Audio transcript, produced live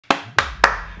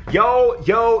Yo,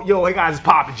 hey guys, it's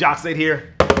poppin', Jacques Slade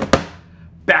here.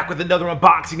 Back with another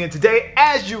unboxing, and today,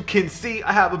 as you can see,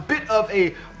 I have a bit of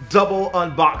a double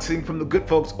unboxing from the good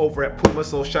folks over at PUMA.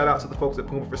 So shout out to the folks at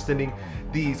PUMA for sending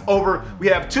these over. We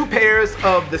have two pairs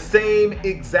of the same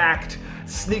exact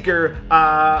sneaker,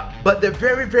 but they're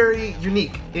very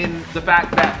unique in the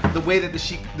fact that the way that the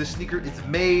sneaker is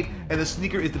made, and the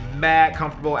sneaker is mad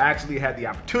comfortable. I actually had the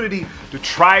opportunity to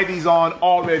try these on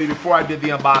already before I did the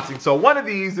unboxing. So one of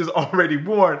these is already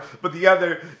worn, but the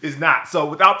other is not. So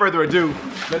without further ado,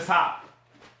 let's hop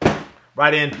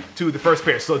right into the first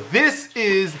pair. So this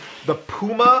is the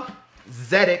PUMA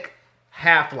XETIC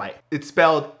Halflife. It's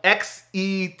spelled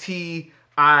XETIC,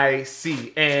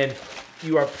 and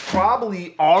you are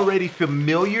probably already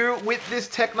familiar with this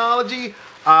technology,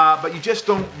 but you just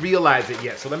don't realize it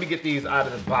yet. So let me get these out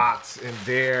of the box, and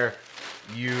there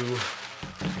you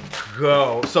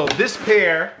go. So this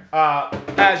pair,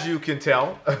 as you can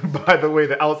tell by the way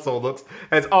the outsole looks,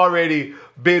 has already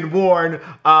been worn,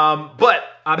 but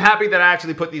I'm happy that I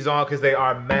actually put these on because they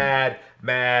are mad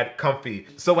comfy.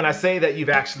 So when I say that you've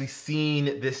actually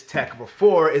seen this tech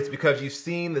before, it's because you've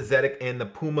seen the XETIC and the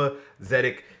PUMA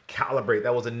XETIC Calibrate.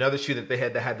 That was another shoe that they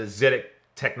had that had the XETIC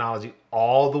technology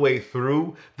all the way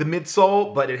through the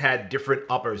midsole, but it had different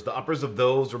uppers. The uppers of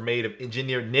those were made of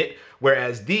engineered knit,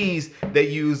 whereas these, they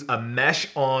use a mesh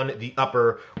on the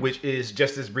upper, which is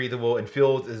just as breathable and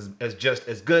feels as just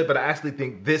as good, but I actually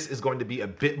think this is going to be a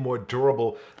bit more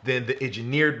durable than the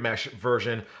engineered mesh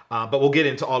version, but we'll get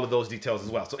into all of those details as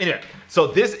well. So anyway, so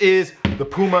this is the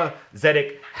PUMA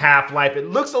XETIC Halflife. It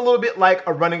looks a little bit like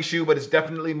a running shoe, but it's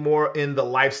definitely more in the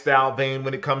lifestyle vein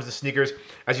when it comes to sneakers.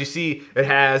 As you see, it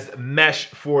has mesh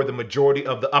for the majority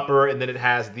of the upper, and then it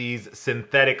has these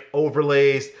synthetic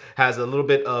overlays, has a little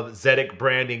bit of XETIC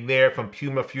branding there from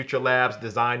Puma Future Labs,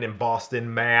 designed in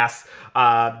Boston, Mass.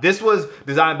 This was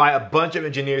designed by a bunch of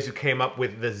engineers who came up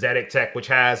with the XETIC tech, which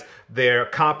has their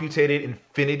computated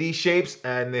infinity shapes,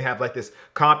 and they have like this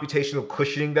computational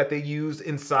cushioning that they use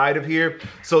inside of here.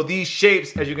 So these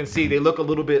shapes, as you can see, they look a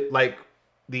little bit like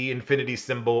the infinity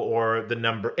symbol or the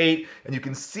number 8, and you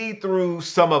can see through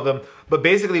some of them, but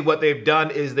basically what they've done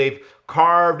is they've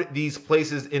carved these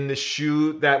places in the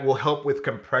shoe that will help with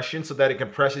compression so that it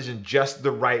compresses in just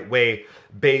the right way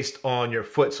based on your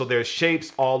foot. So there's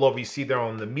shapes all over. You see them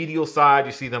on the medial side,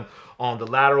 you see them on the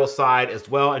lateral side as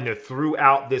well, and they're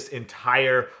throughout this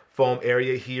entire foam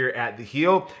area here at the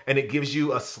heel, and it gives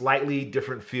you a slightly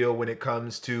different feel when it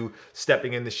comes to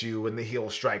stepping in the shoe and the heel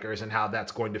strikers and how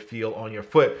that's going to feel on your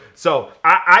foot. So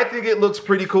I think it looks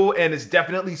pretty cool, and it's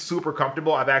definitely super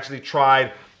comfortable. I've actually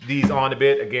tried these on a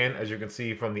bit, again, as you can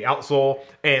see from the outsole.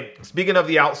 And speaking of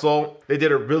the outsole, they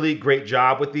did a really great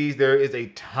job with these. There is a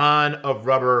ton of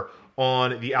rubber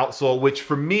on the outsole, which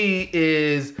for me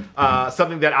is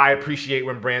something that I appreciate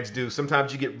when brands do.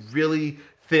 Sometimes you get really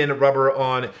thin rubber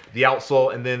on the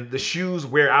outsole, and then the shoes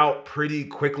wear out pretty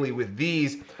quickly with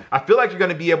these. I feel like you're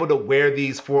gonna be able to wear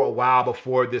these for a while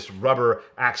before this rubber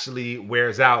actually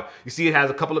wears out. You see it has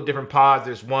a couple of different pods.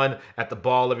 There's one at the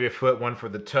ball of your foot, one for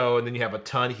the toe, and then you have a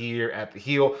ton here at the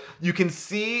heel. You can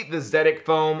see the XETIC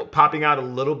foam popping out a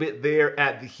little bit there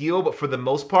at the heel, but for the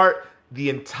most part, the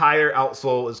entire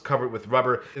outsole is covered with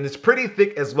rubber, and it's pretty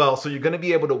thick as well, so you're gonna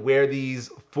be able to wear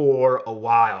these for a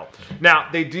while. Now,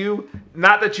 they do,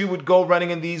 not that you would go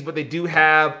running in these, but they do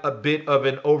have a bit of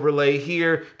an overlay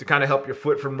here to kind of help your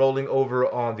foot from rolling over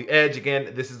on the edge.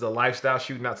 Again, this is a lifestyle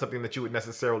shoe, not something that you would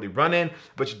necessarily run in,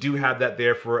 but you do have that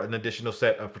there for an additional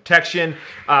set of protection.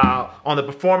 On the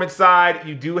performance side,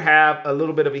 you do have a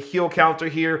little bit of a heel counter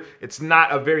here. It's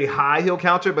not a very high heel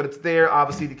counter, but it's there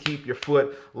obviously to keep your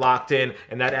foot locked in,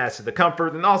 and that adds to the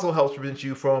comfort and also helps prevent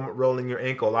you from rolling your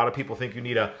ankle. A lot of people think you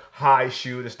need a high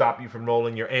shoe to stop you from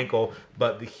rolling your ankle,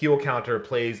 but the heel counter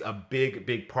plays a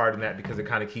big part in that because it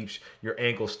kind of keeps your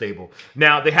ankle stable.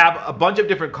 Now, they have a bunch of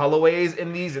different colorways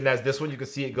in these, and as this one, you can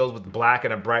see it goes with black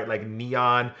and a bright like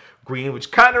neon green, which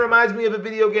kind of reminds me of a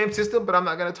video game system, but I'm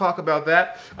not going to talk about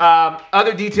that.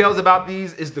 Other details about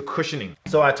these is the cushioning.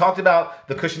 So I talked about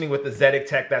the cushioning with the XETIC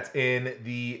tech that's in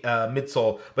the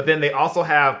midsole, but then they also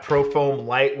have Pro Foam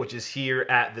Light, which is here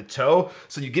at the toe.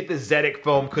 So you get the XETIC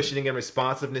foam cushioning and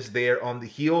responsiveness there on the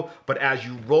heel, but as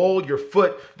you roll your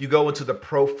foot, you go into the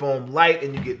Pro Foam Light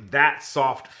and you get that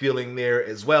soft feeling there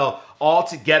as well. All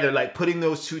together, like putting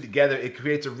those two together, it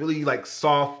creates a really like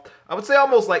soft, I would say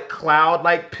almost like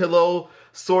cloud-like pillow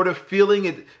sort of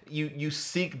feeling. You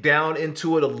sink down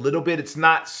into it a little bit. It's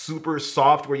not super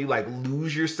soft where you like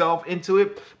lose yourself into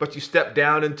it, but you step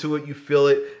down into it, you feel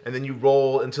it, and then you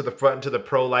roll into the front, into the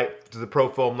Pro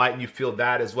Foam Light, and you feel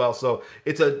that as well. So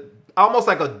it's a almost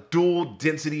like a dual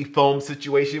density foam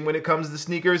situation when it comes to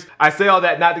sneakers. I say all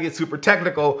that not to get super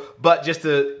technical, but just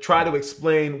to try to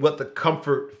explain what the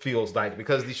comfort feels like,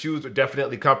 because these shoes are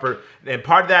definitely comfort. And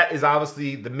part of that is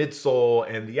obviously the midsole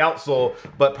and the outsole,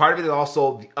 but part of it is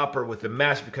also the upper with the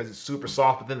mesh because it's super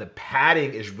soft, but then the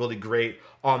padding is really great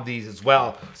on these as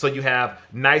well. So you have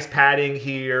nice padding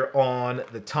here on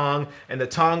the tongue, and the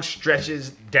tongue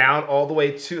stretches down all the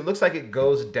way to, it looks like it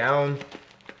goes down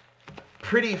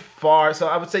pretty far. So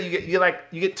I would say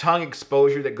you get tongue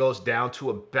exposure that goes down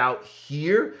to about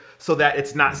here, so that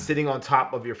it's not sitting on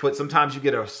top of your foot. Sometimes you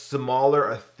get a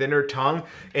smaller, a thinner tongue,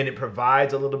 and it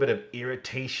provides a little bit of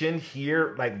irritation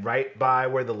here, like right by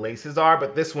where the laces are.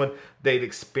 But this one, they've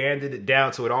expanded it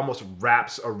down so it almost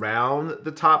wraps around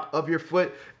the top of your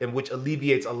foot, and which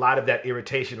alleviates a lot of that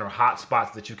irritation or hot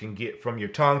spots that you can get from your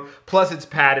tongue. Plus it's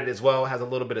padded as well, has a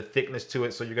little bit of thickness to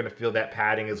it, so you're gonna feel that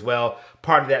padding as well.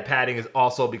 Part of that padding is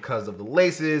also because of the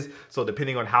laces, so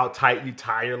depending on how tight you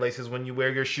tie your laces when you wear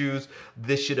your shoes,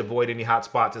 this should avoid any hot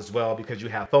spots as well, because you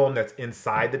have foam that's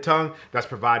inside the tongue that's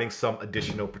providing some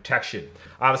additional protection.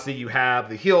 Obviously you have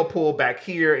the heel pull back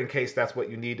here in case that's what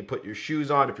you need to put your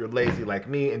shoes on if you're lazy like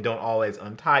me and don't always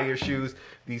untie your shoes.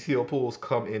 These heel pulls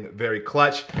come in very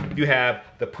clutch. You have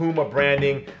the PUMA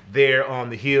branding there on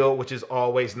the heel, which is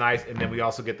always nice, and then we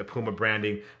also get the PUMA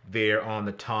branding there on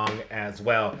the tongue as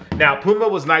well. Now PUMA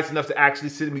was nice enough to actually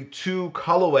send me 2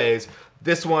 colorways.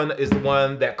 This one is the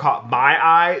one that caught my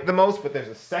eye the most, but there's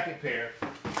a second pair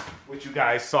which you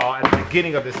guys saw at the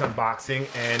beginning of this unboxing,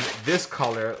 and this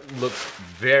color looks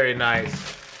very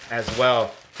nice as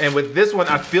well. And with this one,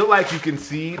 I feel like you can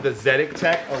see the XETIC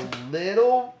tech a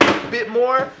little bit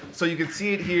more. So you can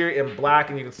see it here in black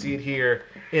and you can see it here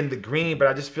in the green, but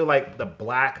I just feel like the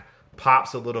black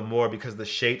pops a little more because the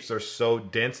shapes are so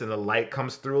dense and the light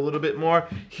comes through a little bit more.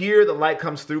 Here the light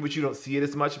comes through, but you don't see it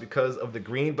as much because of the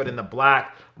green, but in the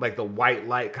black, like the white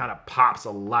light kind of pops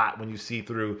a lot when you see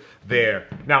through there.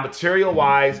 Now material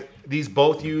wise, these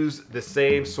both use the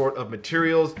same sort of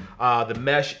materials. The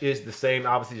mesh is the same,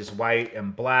 obviously just white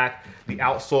and black. The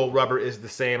outsole rubber is the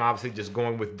same, obviously just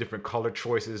going with different color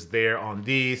choices there on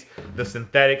these. The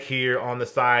synthetic here on the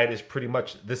side is pretty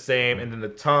much the same, and then the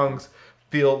tongues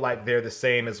feel like they're the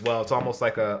same as well. It's almost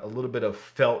like a little bit of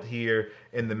felt here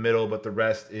in the middle, but the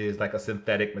rest is like a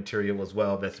synthetic material as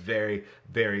well that's very,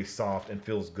 very soft and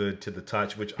feels good to the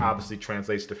touch, which obviously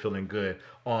translates to feeling good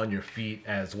on your feet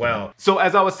as well. So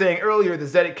as I was saying earlier, the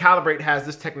XETIC Calibrate has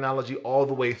this technology all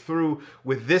the way through.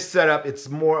 With this setup, it's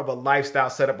more of a lifestyle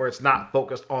setup where it's not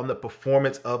focused on the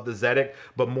performance of the XETIC,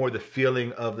 but more the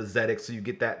feeling of the XETIC. So you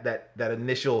get that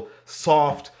initial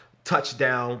soft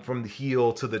touchdown from the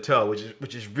heel to the toe,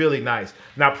 which is really nice.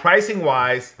 Now pricing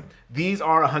wise, these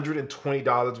are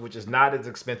 $120, which is not as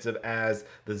expensive as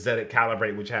the XETIC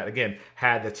Calibrate, which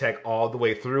had the tech all the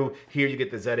way through. Here you get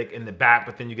the XETIC in the back,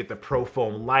 but then you get the Pro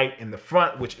Foam Light in the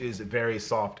front, which is very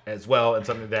soft as well, and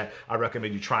something that I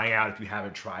recommend you trying out if you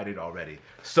haven't tried it already.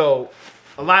 So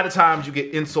a lot of times you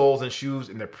get insoles and shoes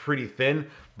and they're pretty thin,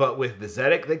 but with the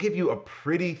XETIC, they give you a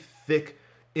pretty thick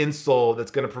insole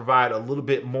that's going to provide a little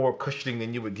bit more cushioning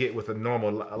than you would get with a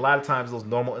normal. A lot of times those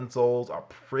normal insoles are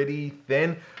pretty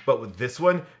thin, but with this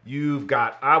one you've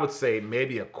got, I would say,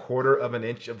 maybe 1/4 of an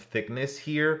inch of thickness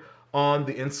here on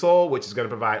the insole, which is going to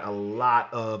provide a lot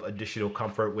of additional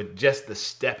comfort with just the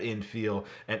step-in feel,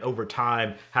 and over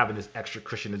time having this extra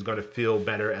cushion is going to feel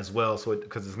better as well, so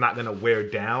because it's not going to wear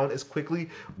down as quickly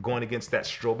going against that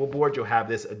strobo board. You'll have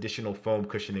this additional foam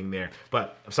cushioning there.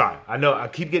 But I'm sorry, I know I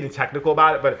keep getting technical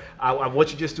about it, but I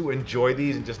want you just to enjoy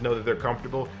these and just know that they're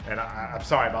comfortable. And I'm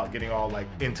sorry about getting all like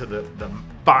into the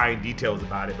fine details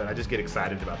about it, but I just get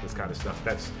excited about this kind of stuff.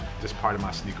 That's just part of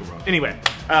my sneaker world. Anyway,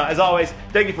 as always,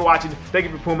 thank you for watching. Thank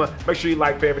you for PUMA. Make sure you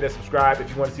like, favorite, and subscribe if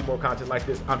you want to see more content like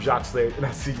this. I'm Jacques Slade, and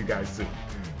I'll see you guys soon.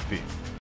 Peace.